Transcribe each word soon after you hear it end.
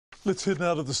Let's head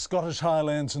now to the Scottish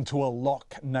Highlands and to a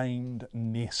loch named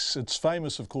Ness. It's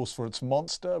famous, of course, for its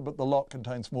monster, but the loch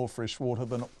contains more fresh water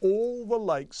than all the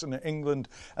lakes in England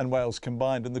and Wales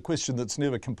combined. And the question that's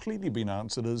never completely been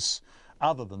answered is,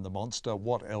 other than the monster,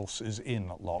 what else is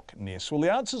in Loch Ness? Well,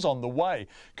 the answer's on the way,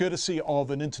 courtesy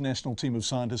of an international team of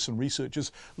scientists and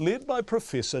researchers led by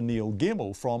Professor Neil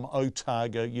Gemmell from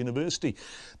Otago University.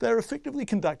 They're effectively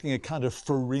conducting a kind of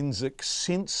forensic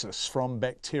census from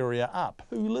bacteria up.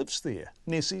 Who lives there?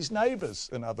 Nessie's neighbours,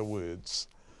 in other words.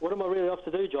 What am I really off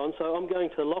to do, John? So I'm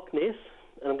going to Loch Ness,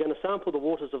 and I'm going to sample the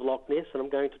waters of Loch Ness, and I'm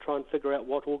going to try and figure out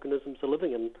what organisms are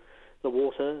living in the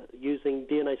water using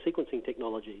DNA sequencing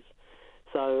technologies.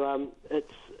 So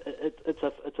it's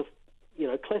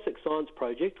a classic science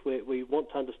project where we want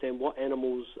to understand what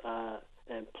animals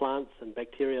and plants and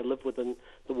bacteria live within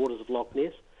the waters of Loch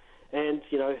Ness, and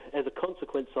as a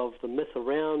consequence of the myth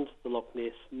around the Loch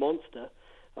Ness monster,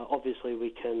 obviously we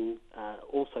can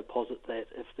also posit that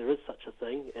if there is such a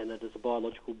thing and it is a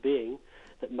biological being,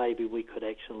 that maybe we could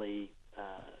actually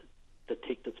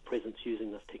detect its presence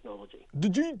using this technology.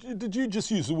 Did you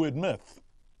just use the word myth?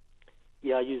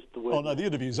 Yeah, I used the word. Oh no, the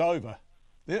interview's over.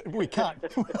 We can't.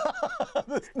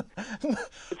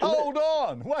 Hold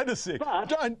on, wait a sec. But,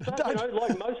 don't.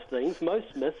 Like most things,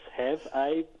 most myths have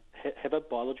a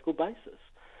biological basis,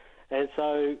 and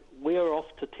so we're off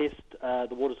to test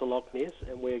the waters of Loch Ness,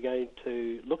 and we're going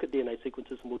to look at DNA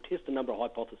sequences, and we'll test a number of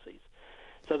hypotheses.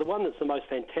 So the one that's the most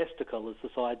fantastical is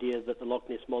this idea that the Loch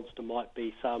Ness monster might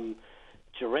be some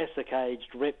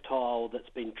Jurassic-aged reptile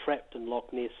that's been trapped in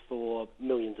Loch Ness for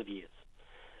millions of years.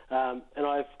 And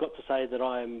I've got to say that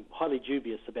I'm highly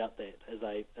dubious about that as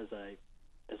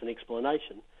an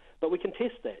explanation, but we can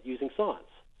test that using science.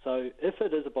 So if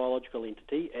it is a biological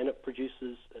entity and it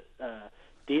produces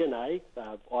DNA,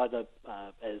 either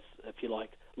as, if you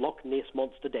like, Loch Ness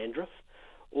monster dandruff,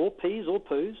 or peas or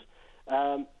poos,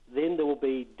 then there will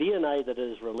be DNA that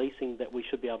is releasing that we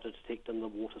should be able to detect in the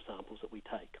water samples that we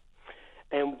take.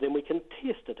 And then we can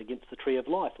test it against the tree of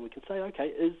life, and we can say, okay,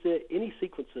 is there any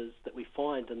sequences that we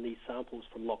find in these samples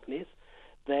from Loch Ness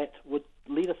that would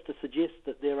lead us to suggest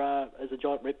that there is a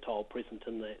giant reptile present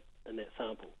in that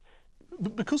sample?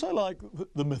 Because I like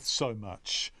the myth so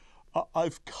much,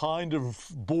 I've kind of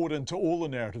bought into all the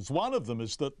narratives. One of them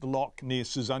is that the Loch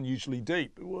Ness is unusually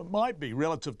deep. Well, it might be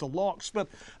relative to lochs, but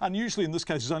unusually in this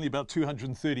case is only about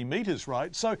 230 metres,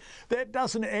 right? So that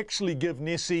doesn't actually give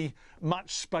Nessie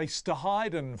much space to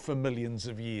hide in for millions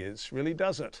of years, really,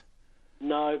 does it?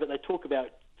 No, but they talk about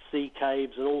sea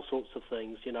caves and all sorts of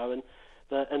things,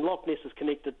 and Loch Ness is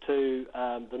connected to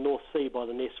the North Sea by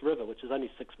the Ness River, which is only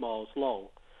 6 miles long.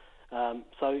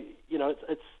 So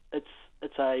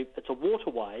it's a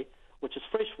waterway which is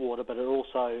fresh water, but it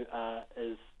also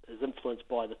is influenced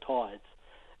by the tides.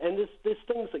 And there's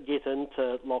things that get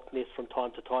into Loch Ness from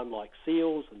time to time, like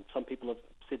seals, and some people have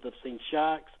said they've seen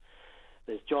sharks.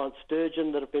 There's giant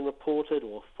sturgeon that have been reported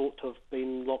or thought to have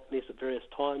been in Loch Ness at various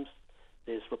times.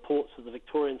 There's reports that the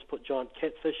Victorians put giant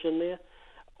catfish in there.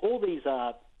 All these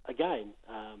are, again,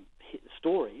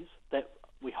 stories that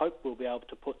we hope we'll be able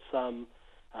to put some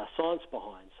science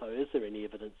behind. So is there any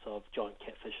evidence of giant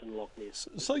catfish in Loch Ness?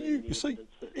 So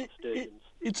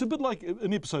it's a bit like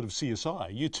an episode of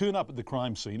CSI. You turn up at the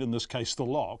crime scene, in this case the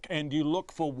loch, and you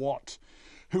look for what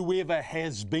whoever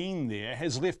has been there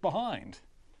has left behind.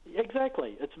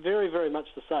 Exactly. It's very, very much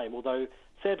the same, although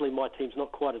sadly my team's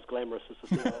not quite as glamorous as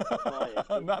the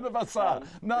CSI. None of us are.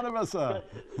 None of us are.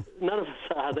 None of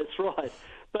us are, that's right.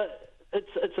 But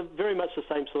it's very much the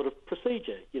same sort of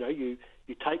procedure.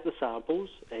 You take the samples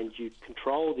and you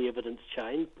control the evidence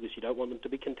chain because you don't want them to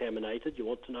be contaminated. You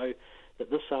want to know that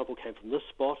this sample came from this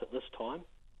spot at this time.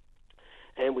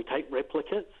 And we take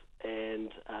replicates,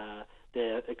 and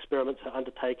their experiments are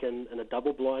undertaken in a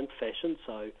double-blind fashion,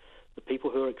 so the people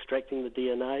who are extracting the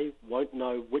DNA won't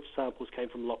know which samples came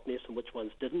from Loch Ness and which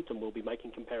ones didn't, and we'll be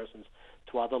making comparisons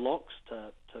to other lochs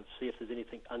to see if there's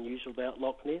anything unusual about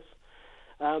Loch Ness.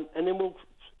 And then we'll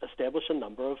establish a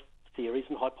number of theories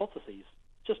and hypotheses,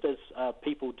 just as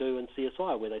people do in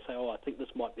CSI, where they say, I think this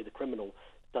might be the criminal.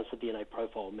 Does the DNA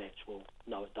profile match? Well,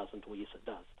 no, it doesn't, or yes, it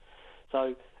does.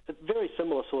 So a very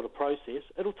similar sort of process.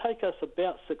 It'll take us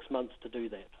about 6 months to do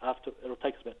that. It'll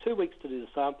take us about 2 weeks to do the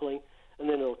sampling, and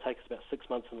then it'll take us about 6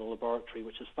 months in the laboratory,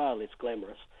 which is far less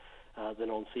glamorous than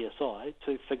on CSI,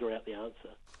 to figure out the answer.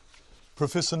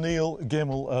 Professor Neil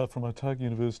Gemmell from Otago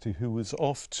University, who was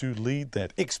off to lead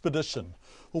that expedition.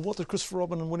 Well, what did Christopher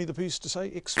Robin and Winnie the Pooh used to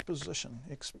say? Exposition.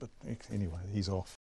 Anyway, he's off.